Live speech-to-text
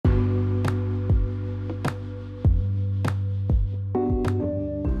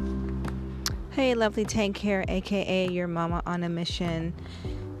Hey, lovely tank here, aka your mama on a mission.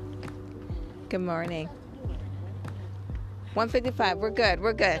 Good morning. 155. We're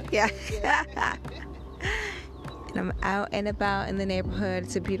good. Yeah. And I'm out and about in the neighborhood.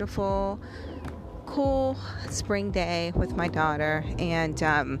 It's a beautiful, cool spring day with my daughter, and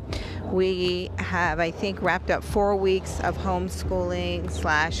we have, I think, wrapped up 4 weeks of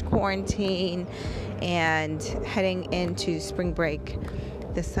homeschooling / quarantine and heading into spring break.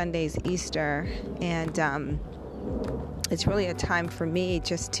 This Sunday's Easter, and it's really a time for me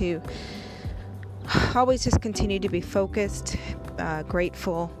just to always just continue to be focused,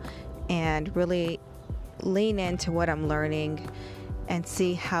 grateful, and really lean into what I'm learning and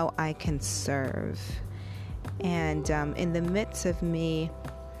see how I can serve. And in the midst of me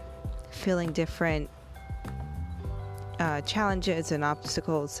feeling different challenges and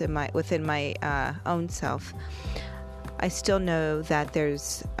obstacles within my own self, I still know that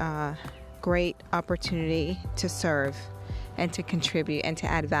there's great opportunity to serve and to contribute and to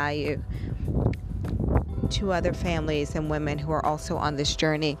add value to other families and women who are also on this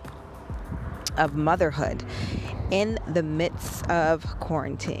journey of motherhood in the midst of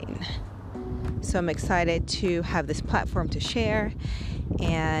quarantine. So I'm excited to have this platform to share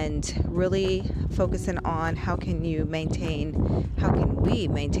and really focusing on how can we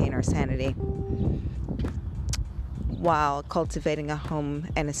maintain our sanity while cultivating a home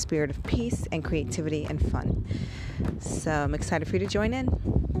and a spirit of peace and creativity and fun. So I'm excited for you to join in.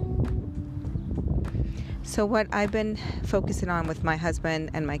 So what I've been focusing on with my husband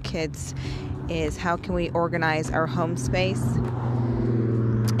and my kids is how can we organize our home space.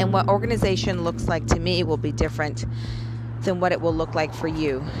 And what organization looks like to me will be different than what it will look like for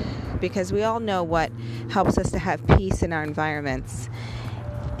you, because we all know what helps us to have peace in our environments.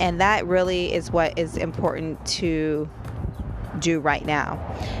 And that really is what is important to do right now,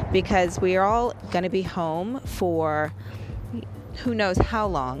 because we are all going to be home for who knows how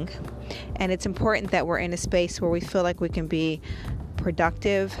long. And it's important that we're in a space where we feel like we can be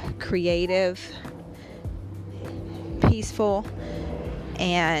productive, creative, peaceful,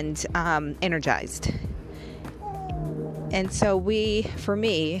 and energized. And so we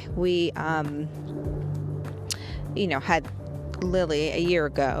had Lily a year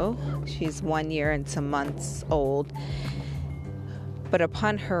ago. She's 1 year and some months old. But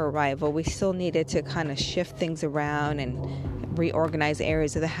upon her arrival, we still needed to kind of shift things around and reorganize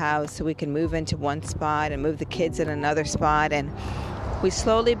areas of the house so we can move into one spot and move the kids in another spot. And we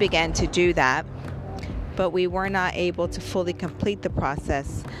slowly began to do that, but we were not able to fully complete the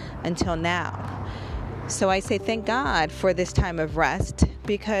process until now. So I say thank God for this time of rest,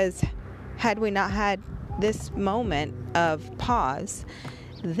 because had we not had this moment of pause,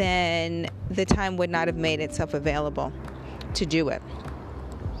 then the time would not have made itself available to do it.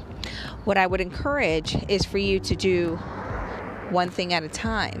 What I would encourage is for you to do one thing at a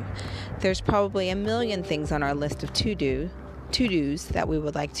time. There's probably a million things on our list of to-dos that we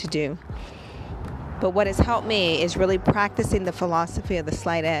would like to do. But what has helped me is really practicing the philosophy of the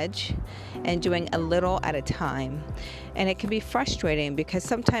slight edge and doing a little at a time. And it can be frustrating because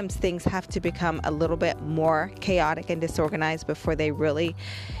sometimes things have to become a little bit more chaotic and disorganized before they really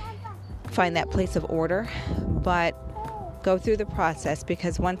find that place of order. But go through the process,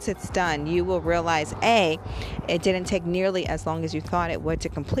 because once it's done, you will realize, A, it didn't take nearly as long as you thought it would to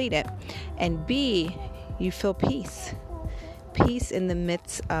complete it, and B, you feel peace in the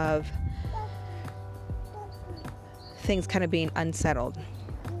midst of things kind of being unsettled.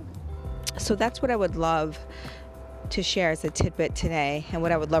 So that's what I would love to share as a tidbit today, and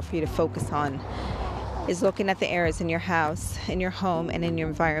what I would love for you to focus on is looking at the areas in your house, in your home, and in your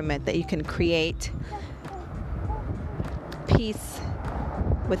environment that you can create peace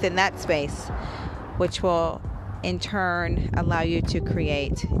within that space, which will in turn allow you to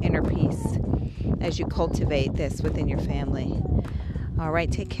create inner peace as you cultivate this within your family. All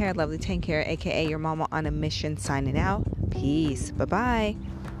right, take care, lovely tank here, aka your mama on a mission, signing out. Peace. Bye-bye.